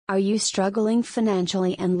Are you struggling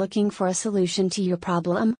financially and looking for a solution to your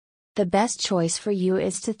problem? The best choice for you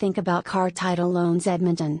is to think about Car Title Loans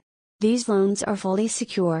Edmonton. These loans are fully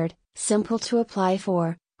secured, simple to apply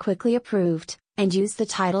for, quickly approved, and use the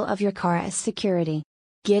title of your car as security.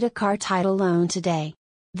 Get a car title loan today.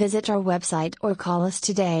 Visit our website or call us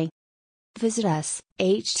today. Visit us,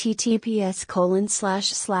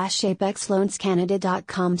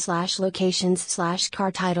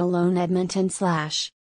 https://apexloanscanada.com/locations/car title loan Edmonton/